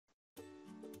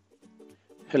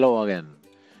Hello again.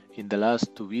 In the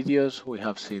last two videos, we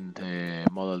have seen the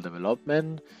model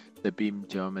development, the beam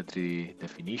geometry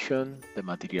definition, the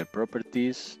material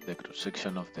properties, the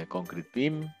cross-section of the concrete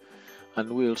beam, and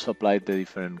we also applied the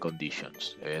different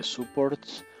conditions,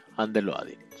 supports, and the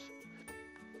loadings.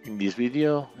 In this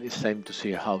video, it's time to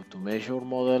see how to measure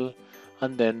model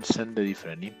and then send the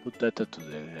different input data to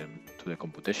the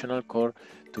computational core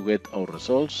to get our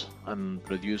results and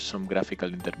produce some graphical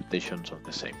interpretations of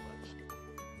the same ones.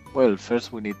 Well,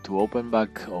 first we need to open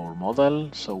back our model,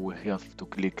 so we have to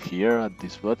click here at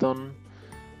this button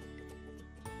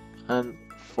and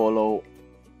follow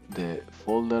the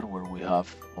folder where we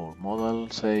have our model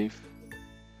saved,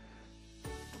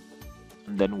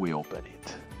 and then we open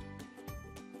it.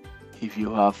 If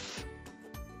you have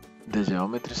the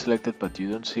geometry selected but you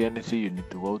don't see anything, you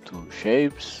need to go to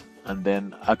shapes and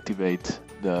then activate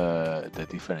the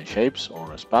different shapes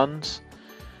or spans.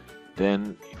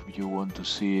 Then if you want to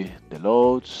see the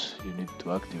loads, you need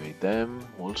to activate them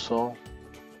also,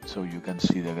 so you can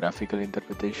see the graphical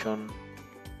interpretation.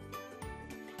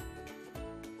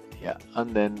 Yeah,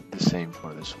 and then the same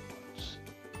for the supports.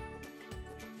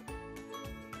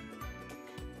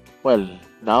 Well,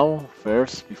 now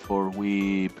first, before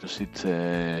we proceed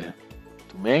to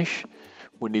mesh,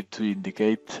 we need to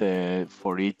indicate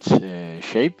for each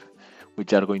shape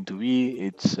which are going to be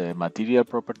its material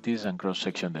properties and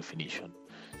cross-section definition.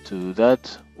 To do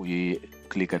that, we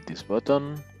click at this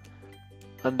button,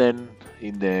 and then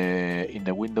in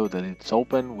the window that it's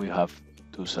open, we have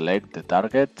to select the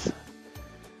target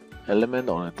element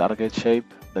or the target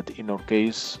shape, that in our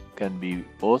case can be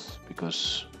both,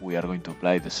 because we are going to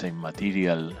apply the same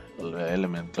material,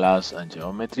 element class, and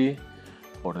geometry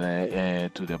for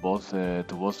the to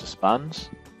both spans.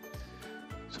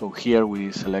 So here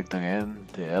we select again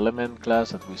the element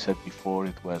class that we said before,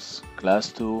 it was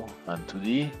class 2 and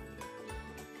 2D.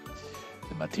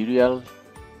 The material,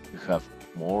 we have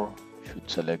more, should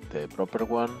select the proper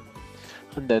one,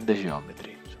 and then the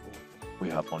geometry. So we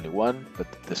have only one, but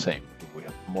the same. If we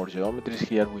have more geometries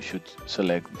here, we should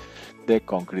select the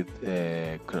concrete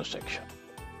cross-section.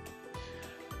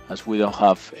 As we don't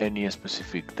have any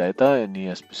specific data,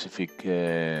 any specific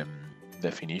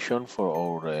definition for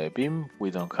our beam, we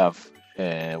don't have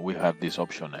we have this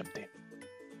option empty.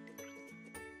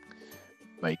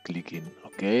 By clicking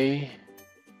OK,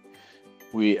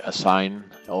 we assign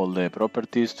all the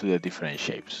properties to the different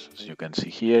shapes. As you can see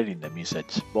here in the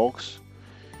message box,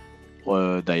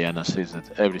 Diana says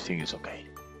that everything is okay.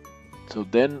 So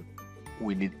then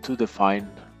we need to define,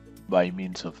 by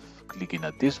means of clicking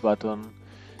at this button,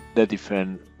 the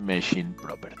different meshing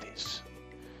properties.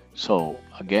 So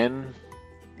again,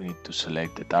 we need to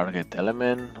select the target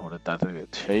element or the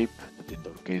target shape, that in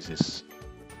our case is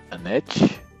an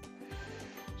edge.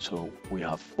 So we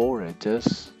have 4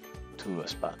 edges, 2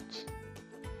 spans.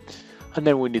 And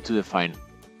then we need to define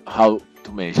how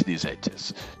to mesh these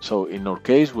edges. So in our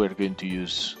case, we're going to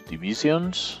use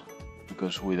divisions,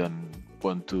 because we don't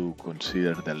want to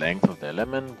consider the length of the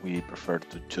element. We prefer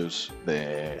to choose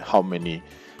how many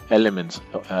elements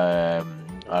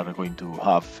are going to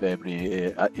have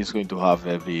every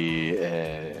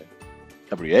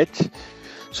every edge.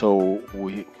 So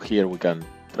here we can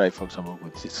try, for example,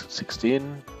 with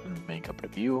 16 and make a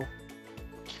preview.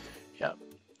 Yeah,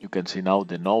 you can see now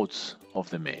the nodes of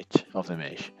the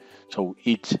mesh. So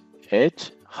each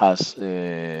edge has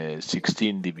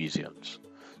 16 divisions.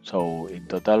 So in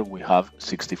total we have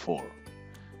 64.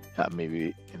 Yeah,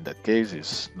 maybe in that case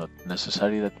it's not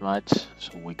necessary that much,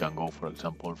 so we can go, for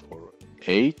example, for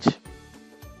 8,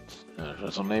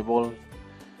 reasonable,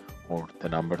 or the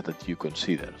number that you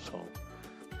consider, so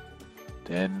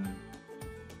 10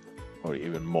 or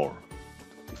even more,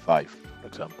 25 for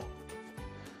example.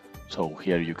 So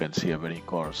here you can see a very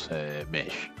coarse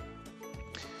mesh.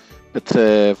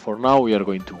 But for now we are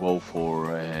going to go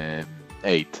for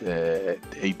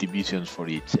 8 divisions for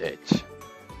each edge.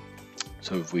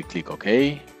 So if we click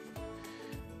OK,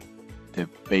 the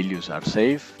values are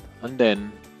saved, and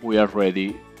then we are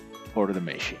ready for the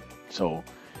meshing. So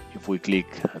if we click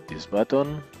at this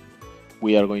button,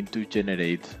 we are going to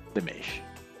generate the mesh.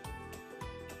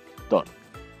 Done.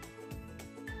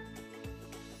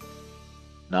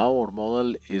 Now our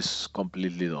model is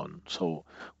completely done. So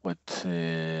what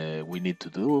we need to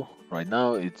do right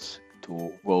now is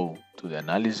to go to the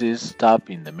Analysis tab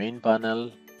in the main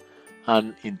panel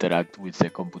and interact with the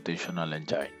computational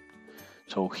engine.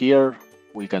 So here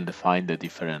we can define the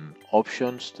different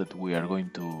options that we are going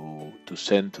to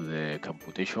send to the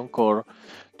computation core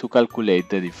to calculate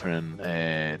the different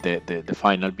the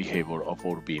final behavior of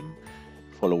our beam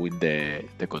following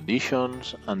the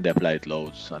conditions and the applied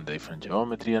loads and the different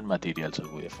geometry and materials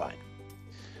that we define.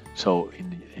 So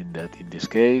in this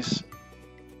case,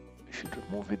 we should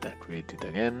remove it and create it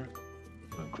again.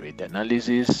 We'll create the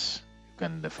analysis. You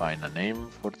can define a name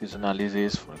for this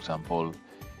analysis, for example,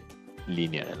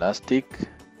 linear elastic.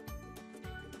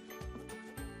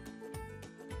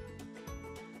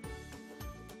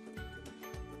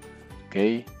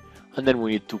 Okay, and then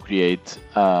we need to create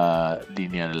a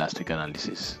linear elastic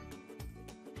analysis,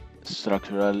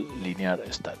 structural linear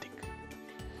static.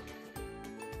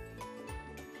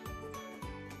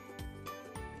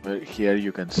 Well, here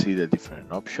you can see the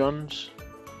different options,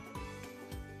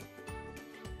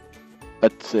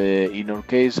 but in our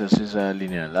case, this is a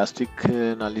linear elastic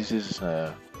analysis,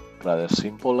 rather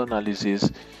simple analysis.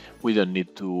 We don't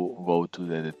need to go to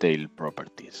the detailed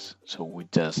properties, so we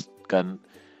just can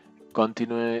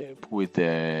continue with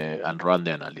and run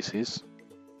the analysis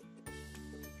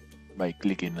by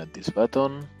clicking at this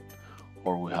button,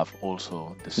 or we have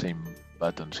also the same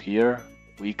buttons here.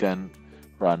 We can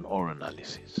run our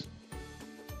analysis.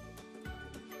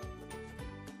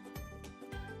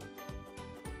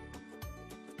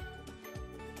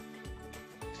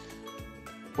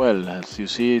 Well, as you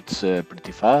see, it's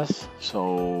pretty fast.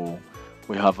 So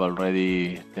we have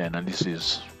already the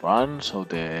analysis run. So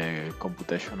the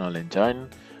computational engine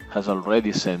has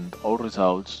already sent our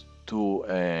results to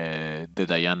the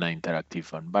Diana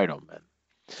interactive environment.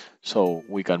 So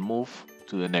we can move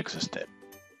to the next step.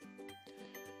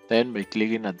 Then by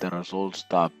clicking at the results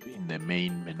tab in the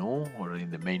main menu or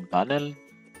in the main panel,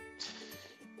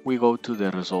 we go to the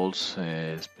results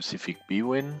specific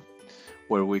viewing,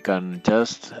 where we can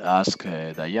just ask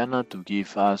Diana to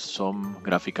give us some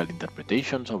graphical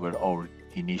interpretations over our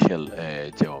initial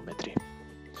geometry.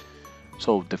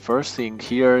 So the first thing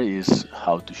here is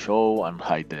how to show and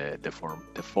hide the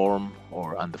form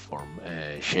and the form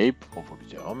shape of our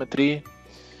geometry.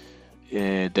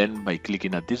 Then by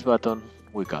clicking at this button,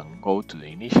 we can go to the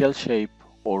initial shape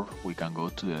or we can go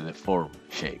to the deform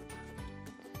shape.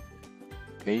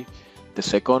 Okay. The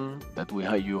second that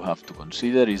you have to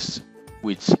consider is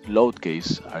which load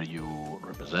case are you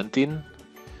representing.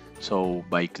 So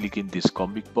by clicking this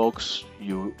comic box,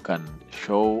 you can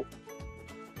show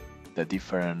the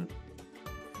different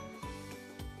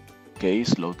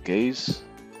load case,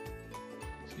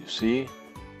 as you see,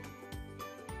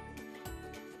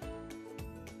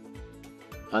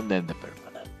 and then the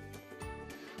permanent.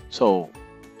 So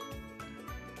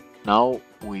now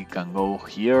we can go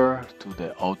here to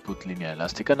the output linear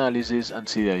elastic analysis and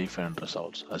see the different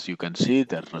results. As you can see,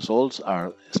 the results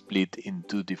are split in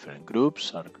two different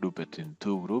groups, are grouped in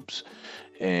two groups,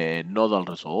 nodal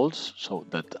results, so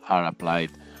that are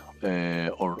applied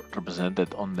or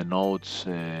represented on the nodes,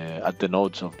 at the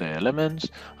nodes of the elements,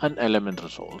 and element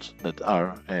results that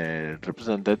are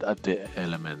represented at the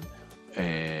element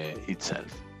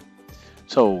itself.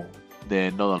 So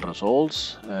the nodal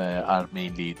results are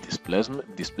mainly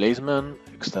displacement,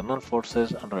 external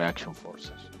forces, and reaction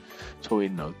forces. So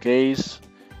in our case,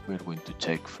 we're going to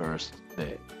check first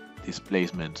the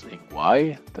displacements in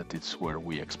Y, that is where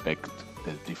we expect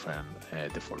the different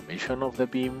deformation of the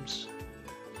beams.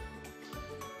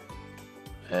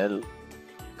 L, you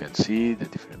can see the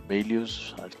different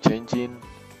values are changing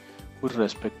with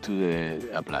respect to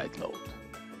the applied load.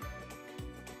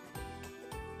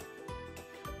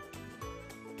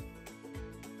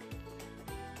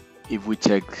 If we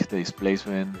check the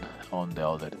displacement on the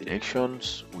other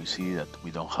directions, we see that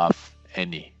we don't have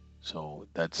any. So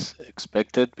that's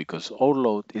expected because our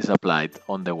load is applied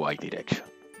on the Y direction.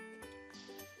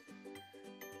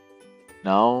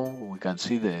 Now we can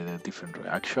see the different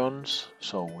reactions.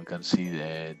 So we can see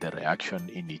the reaction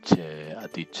in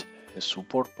at each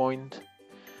support point.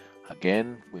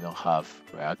 Again, we don't have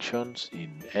reactions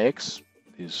in X.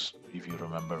 This, if you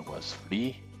remember, was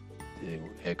free, the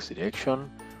X direction.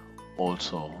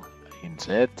 Also in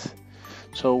Z,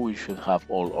 so we should have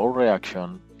all our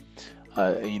reaction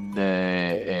in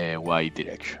the Y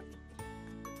direction.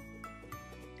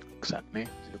 Exactly, as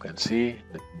you can see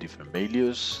the different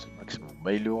values, maximum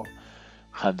value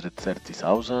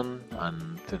 130,000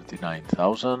 and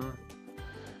 39,000,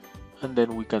 and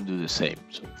then we can do the same.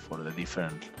 So for the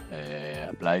different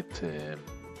applied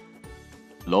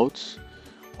loads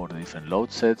or the different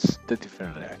load sets, the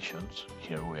different reactions.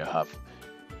 Here we have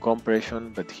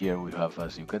compression, but here we have,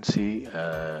 as you can see,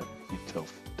 a bit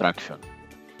of traction.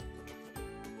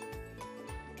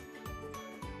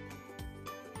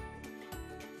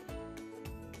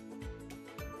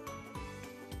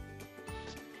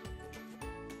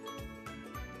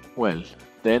 Well,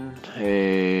 then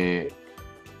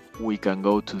we can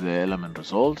go to the element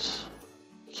results.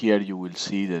 Here you will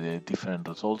see the different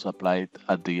results applied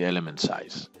at the element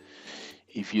size.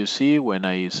 If you see, when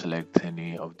I select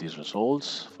any of these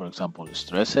results, for example,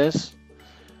 stresses,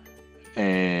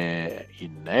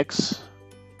 in X,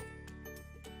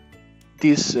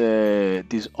 this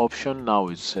option now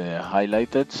is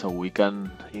highlighted, so we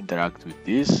can interact with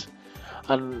this,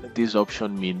 and this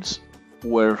option means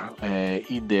where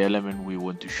in the element we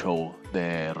want to show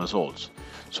the results.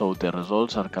 So the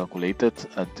results are calculated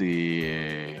at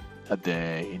the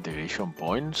integration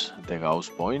points, the Gauss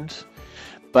points,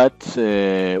 but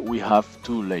we have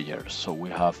two layers. So we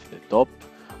have the top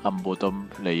and bottom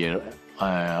layer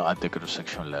at the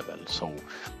cross-section level. So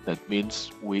that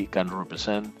means we can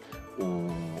represent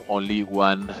only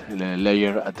one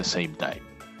layer at the same time.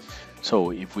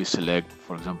 So if we select,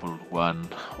 for example, one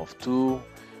of two,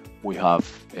 we have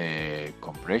a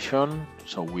compression.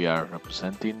 So we are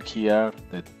representing here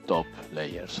the top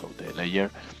layer, so the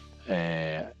layer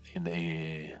at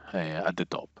the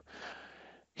top.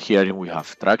 Here we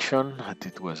have traction, as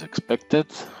it was expected.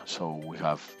 So we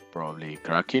have probably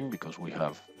cracking because we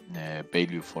have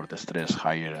value for the stress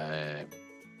higher,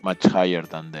 much higher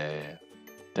than the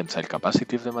tensile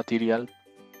capacity of the material.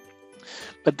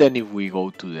 But then if we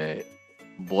go to the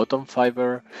bottom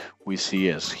fiber, we see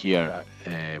as here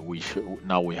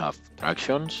now we have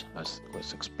tractions as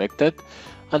was expected,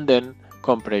 and then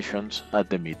compressions at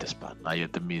the mid span,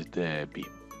 at the mid beam.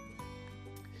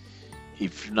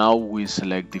 If now we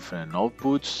select different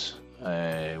outputs,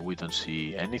 we don't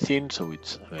see anything, so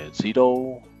it's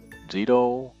 0,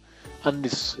 0, and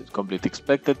this is completely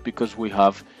expected because we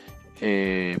have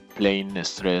a plane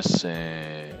stress,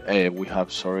 we have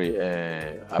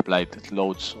applied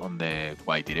loads on the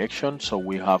y direction, so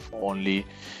we have only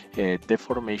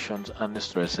deformations and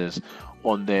stresses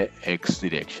on the x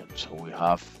direction. So we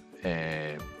have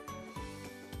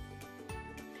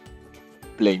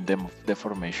plane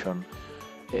deformation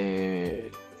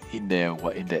in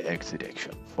the x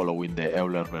direction, following the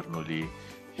Euler-Bernoulli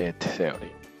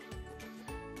theory.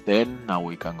 Then now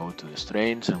we can go to the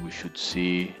strains, and we should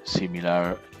see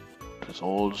similar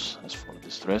results as for the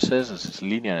stresses. This is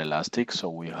linear elastic, so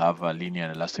we have a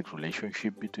linear elastic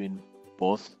relationship between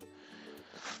both.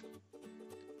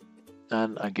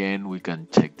 And again, we can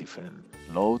check different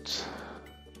loads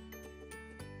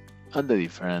and the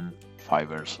different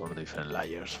fibers or different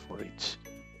layers for each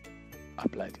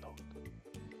applied load.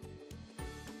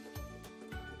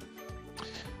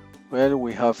 Well,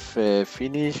 we have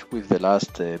finished with the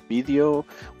last video.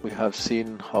 We have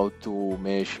seen how to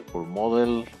mesh or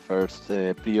model first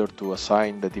prior to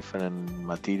assign the different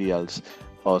materials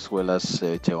as well as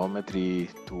geometry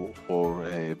for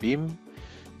beam.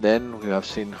 Then we have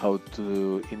seen how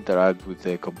to interact with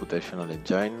the computational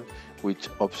engine, which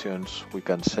options we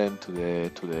can send to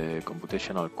the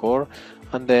computational core,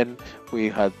 and then we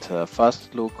had a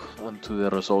fast look into the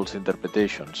results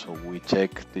interpretation. So we check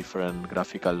different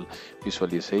graphical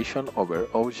visualization over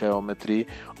all geometry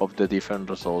of the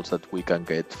different results that we can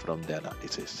get from the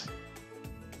analysis.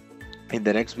 In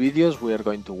the next videos, we are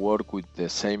going to work with the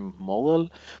same model,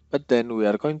 but then we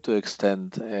are going to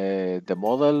extend the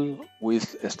model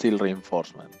with steel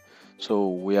reinforcement. So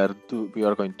we are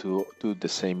going to do the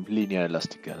same linear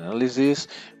elastic analysis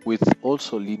with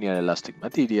also linear elastic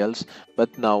materials,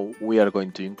 but now we are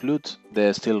going to include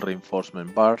the steel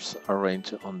reinforcement bars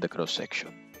arranged on the cross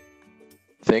section.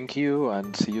 Thank you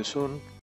and see you soon.